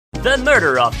The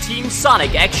Murder of Team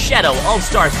Sonic X Shadow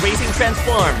All-Stars Racing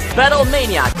Transformed, Battle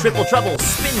Mania, Triple Trouble,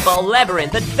 Spinball,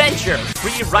 Labyrinth, Adventure,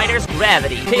 Free Riders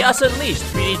Gravity, Chaos Unleashed,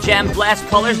 3D Jam Blast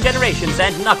Colors Generations,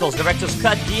 and Knuckles Director's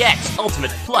Cut DX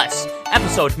Ultimate Plus,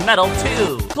 Episode Metal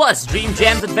 2, plus Dream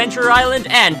Jam's Adventure Island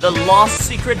and the Lost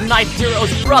Secret Night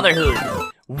Heroes Brotherhood.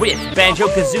 With Banjo,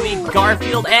 Kazooie,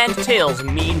 Garfield, and Tails,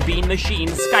 Mean Bean Machine,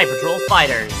 Skypatrol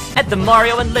Fighters. At the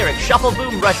Mario and Lyric Shuffle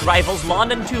Boom Rush Rivals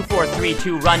London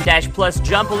 2432 Run Dash Plus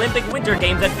Jump Olympic Winter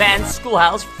Games Advanced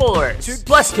Schoolhouse Force.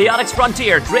 Plus Chaotix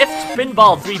Frontier Drift,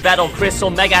 Pinball 3 Battle Crystal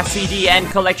Mega CD and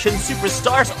Collection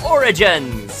Superstars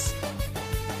Origins.